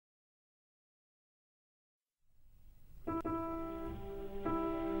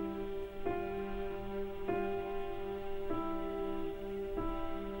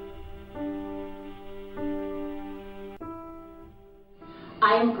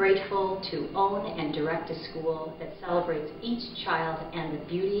grateful to own and direct a school that celebrates each child and the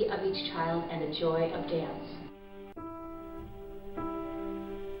beauty of each child and the joy of dance.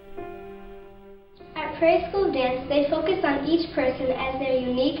 At Prairie School of Dance, they focus on each person as their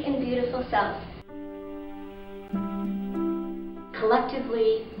unique and beautiful self.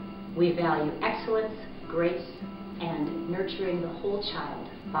 Collectively, we value excellence, grace, and nurturing the whole child,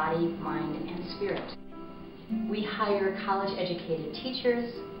 body, mind, and spirit. We hire college-educated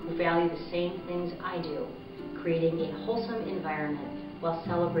teachers who value the same things I do, creating a wholesome environment while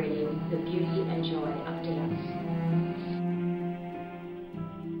celebrating the beauty and joy of dance.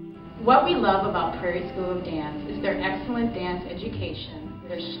 What we love about Prairie School of Dance is their excellent dance education,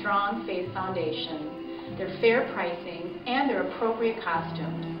 their strong faith foundation, their fair pricing, and their appropriate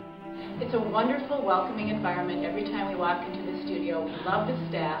costumes. It's a wonderful, welcoming environment every time we walk into the studio. We love the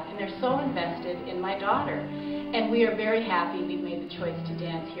staff, and they're so invested in my daughter. And we are very happy we've made the choice to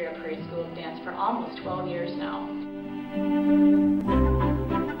dance here at Prairie School of Dance for almost 12 years now.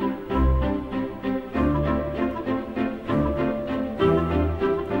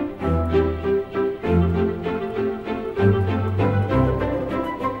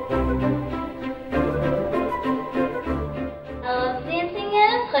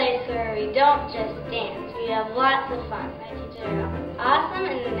 Where we don't just dance, we have lots of fun. My teachers are awesome,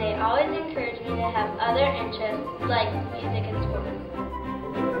 and they always encourage me to have other interests like music and sports.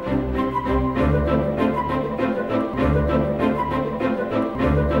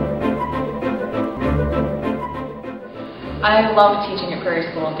 I love teaching at Prairie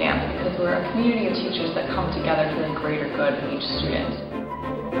School of Dance because we're a community of teachers that come together for the greater good of each student.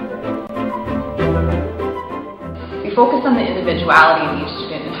 We focus on the individuality of each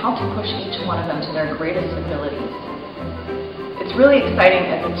student and how to push each one of them to their greatest abilities. It's really exciting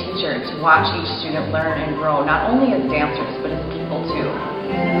as a teacher to watch each student learn and grow, not only as dancers, but as people too.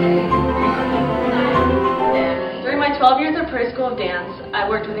 During my 12 years at Prairie School of Dance,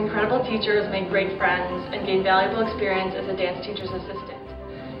 I worked with incredible teachers, made great friends, and gained valuable experience as a dance teacher's assistant.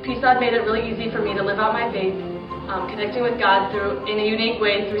 PSOD made it really easy for me to live out my faith, connecting with God in a unique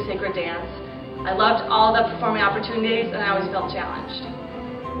way through sacred dance. I loved all the performing opportunities, and I always felt challenged.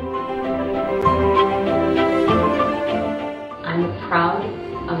 I'm proud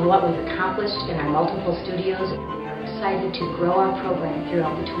of what we've accomplished in our multiple studios, and we are excited to grow our program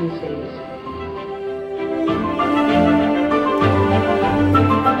throughout the Twin Cities.